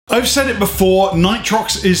I've said it before,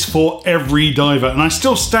 Nitrox is for every diver, and I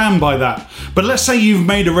still stand by that. But let's say you've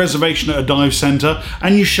made a reservation at a dive centre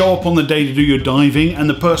and you show up on the day to do your diving, and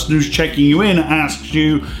the person who's checking you in asks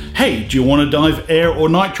you, hey, do you want to dive air or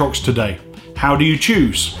Nitrox today? How do you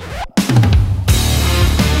choose?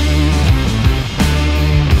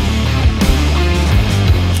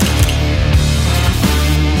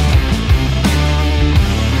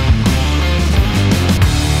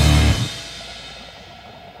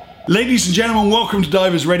 Ladies and gentlemen, welcome to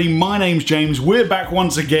Divers Ready. My name's James. We're back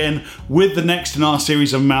once again with the next in our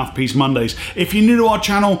series of Mouthpiece Mondays. If you're new to our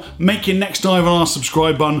channel, make your next dive on our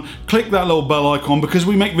subscribe button, click that little bell icon, because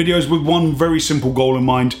we make videos with one very simple goal in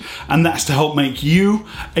mind, and that's to help make you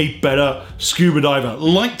a better scuba diver.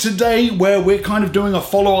 Like today, where we're kind of doing a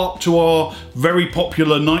follow-up to our very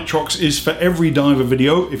popular Nitrox is for every diver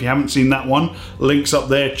video. If you haven't seen that one, links up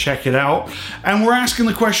there, check it out. And we're asking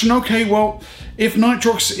the question, okay, well, if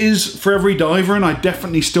Nitrox is for every diver, and I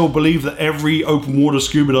definitely still believe that every open water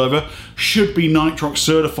scuba diver should be Nitrox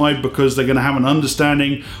certified because they're going to have an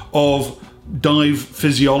understanding of dive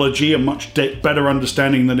physiology, a much better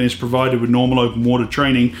understanding than is provided with normal open water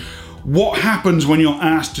training. What happens when you're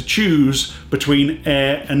asked to choose between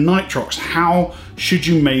air and Nitrox? How should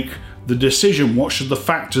you make the decision? What should the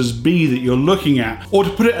factors be that you're looking at? Or to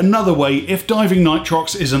put it another way, if diving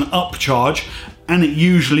Nitrox is an upcharge, and it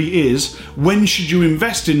usually is, when should you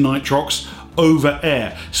invest in Nitrox over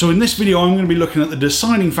air? So in this video, I'm going to be looking at the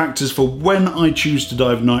deciding factors for when I choose to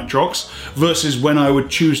dive Nitrox versus when I would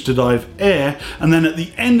choose to dive air. And then at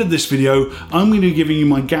the end of this video, I'm going to be giving you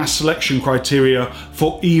my gas selection criteria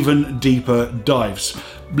for even deeper dives.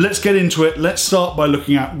 Let's get into it. Let's start by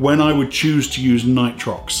looking at when I would choose to use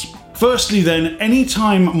Nitrox. Firstly then,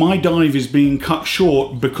 anytime my dive is being cut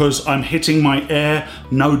short because I'm hitting my air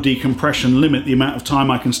no decompression limit, the amount of time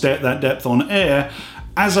I can stay at that depth on air,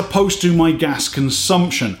 as opposed to my gas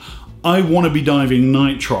consumption, I want to be diving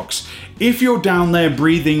Nitrox. If you're down there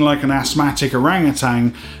breathing like an asthmatic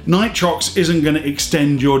orangutan, Nitrox isn't going to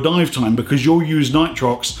extend your dive time because you'll use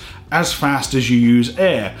Nitrox as fast as you use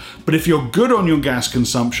air. But if you're good on your gas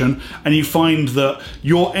consumption and you find that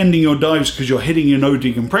you're ending your dives because you're hitting your no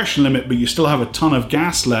decompression limit but you still have a ton of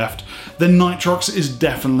gas left, then Nitrox is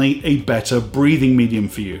definitely a better breathing medium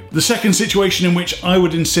for you. The second situation in which I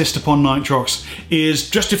would insist upon Nitrox is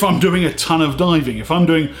just if I'm doing a ton of diving. If I'm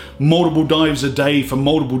doing multiple dives a day for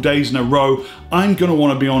multiple days in a row, I'm going to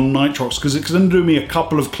want to be on Nitrox because it's going to do me a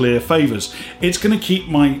couple of clear favors. It's going to keep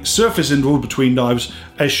my surface interval between dives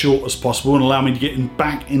as short as possible and allow me to get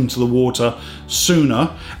back into the water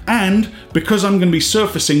sooner. And because I'm going to be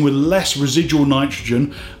surfacing with less residual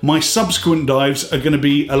nitrogen, my subsequent dives are going to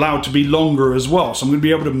be allowed to be longer as well. So I'm going to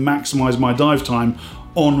be able to maximize my dive time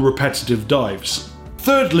on repetitive dives.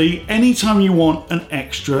 Thirdly, anytime you want an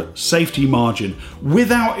extra safety margin,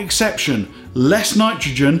 without exception, less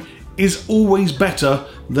nitrogen is always better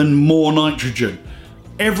than more nitrogen.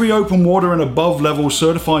 Every open water and above level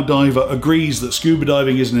certified diver agrees that scuba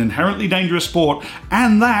diving is an inherently dangerous sport,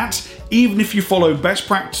 and that even if you follow best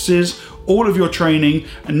practices, all of your training,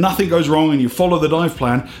 and nothing goes wrong and you follow the dive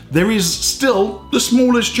plan, there is still the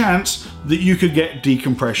smallest chance that you could get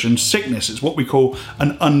decompression sickness. It's what we call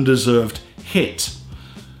an undeserved hit.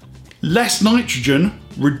 Less nitrogen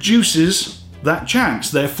reduces that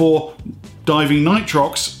chance. Therefore, diving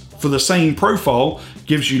Nitrox for the same profile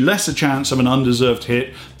gives you less a chance of an undeserved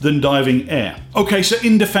hit than diving air. Okay, so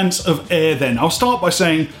in defense of air then, I'll start by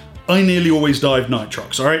saying I nearly always dive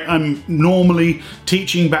Nitrox, all right? I'm normally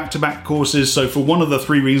teaching back-to-back courses, so for one of the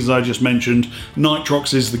three reasons I just mentioned,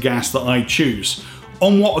 Nitrox is the gas that I choose.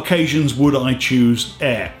 On what occasions would I choose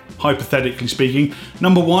air? Hypothetically speaking,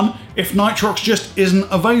 number one, if Nitrox just isn't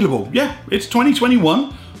available. Yeah, it's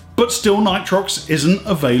 2021, but still Nitrox isn't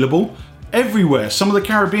available everywhere. Some of the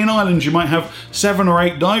Caribbean islands you might have 7 or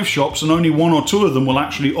 8 dive shops and only 1 or 2 of them will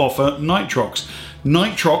actually offer Nitrox.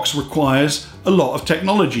 Nitrox requires a lot of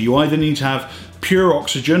technology. You either need to have pure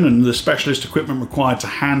oxygen and the specialist equipment required to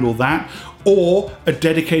handle that, or a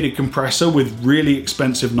dedicated compressor with really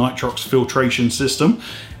expensive Nitrox filtration system.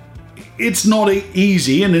 It's not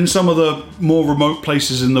easy, and in some of the more remote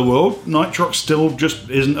places in the world, Nitrox still just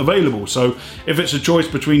isn't available. So if it's a choice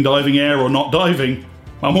between diving air or not diving,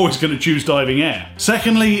 I'm always going to choose diving air.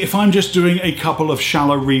 Secondly, if I'm just doing a couple of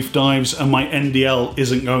shallow reef dives and my NDL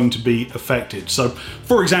isn't going to be affected. So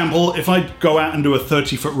for example, if I go out and do a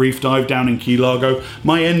 30-foot reef dive down in Key Largo,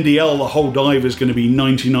 my NDL, the whole dive, is going to be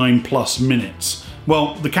 99 plus minutes.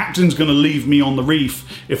 Well, the captain's going to leave me on the reef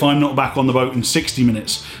if I'm not back on the boat in 60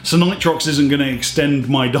 minutes. So Nitrox isn't going to extend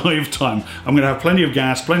my dive time. I'm going to have plenty of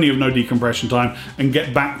gas, plenty of no decompression time, and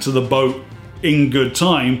get back to the boat in good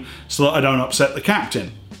time so that I don't upset the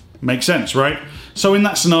captain. Makes sense, right? So in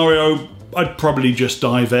that scenario, I'd probably just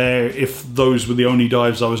dive air if those were the only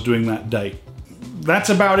dives I was doing that day. That's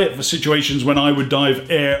about it for situations when I would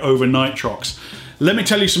dive air over nitrox. Let me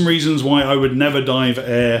tell you some reasons why I would never dive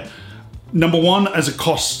air. Number one, as a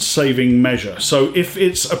cost-saving measure. So if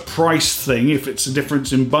it's a price thing, if it's a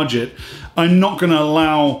difference in budget, I'm not going to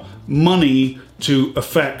allow money to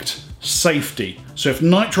affect safety. So if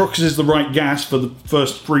nitrox is the right gas for the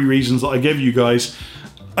first 3 reasons that I gave you guys,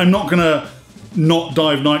 I'm not going to not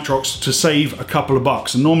dive nitrox to save a couple of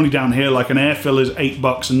bucks. And normally down here, like an air fill is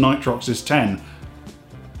 $8 and nitrox is 10.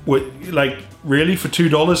 Like, really, for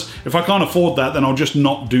 $2? If I can't afford that, then I'll just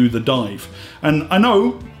not do the dive. And I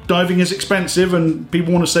know diving is expensive and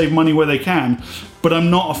people want to save money where they can, but I'm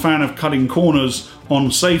not a fan of cutting corners on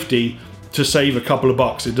safety to save a couple of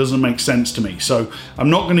bucks. It doesn't make sense to me. So I'm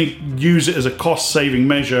not going to use it as a cost-saving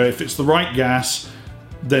measure. If it's the right gas,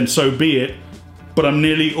 then so be it. But I'm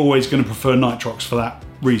nearly always going to prefer nitrox for that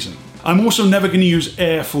reason. I'm also never going to use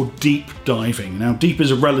air for deep diving. Now, deep is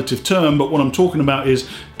a relative term, but what I'm talking about is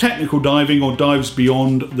technical diving or dives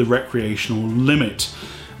beyond the recreational limit.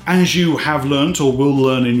 As you have learnt or will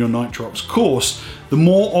learn in your nitrox course, the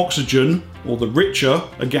more oxygen or the richer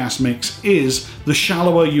a gas mix is, the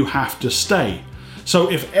shallower you have to stay.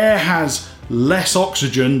 So if air has less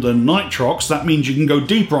oxygen than nitrox, that means you can go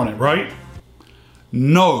deeper on it, right?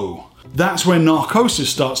 No. That's where narcosis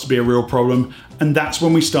starts to be a real problem, and that's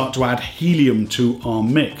when we start to add helium to our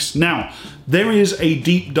mix. Now, there is a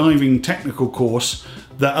deep diving technical course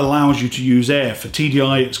that allows you to use air. For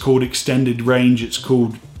TDI, it's called extended range, it's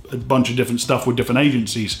called a bunch of different stuff with different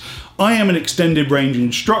agencies. I am an extended range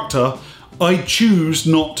instructor. I choose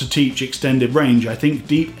not to teach extended range. I think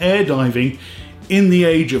deep air diving in the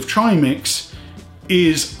age of trimix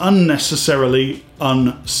is unnecessarily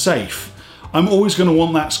unsafe. I'm always going to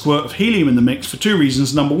want that squirt of helium in the mix for 2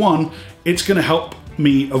 reasons. Number one, it's going to help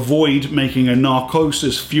me avoid making a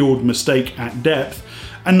narcosis-fueled mistake at depth.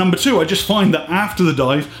 And number 2, I just find that after the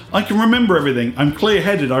dive, I can remember everything. I'm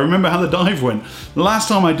clear-headed. I remember how the dive went. The last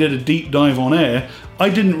time I did a deep dive on air, I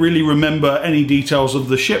didn't really remember any details of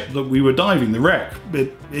the ship that we were diving, the wreck.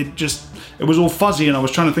 It was all fuzzy, and I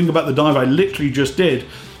was trying to think about the dive I literally just did,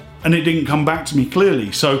 and it didn't come back to me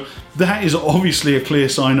clearly. So that is obviously a clear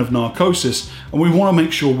sign of narcosis, and we want to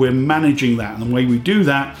make sure we're managing that. And the way we do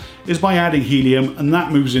that is by adding helium, and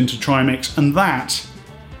that moves into trimix, and that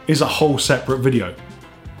is a whole separate video.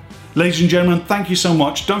 Ladies and gentlemen, thank you so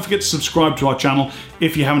much. Don't forget to subscribe to our channel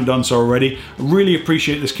if you haven't done so already. I really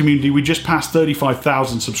appreciate this community. We just passed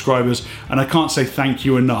 35,000 subscribers, and I can't say thank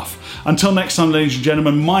you enough. Until next time, ladies and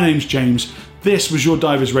gentlemen, my name's James. This was your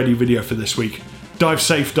Dive is Ready video for this week. Dive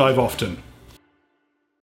safe, dive often.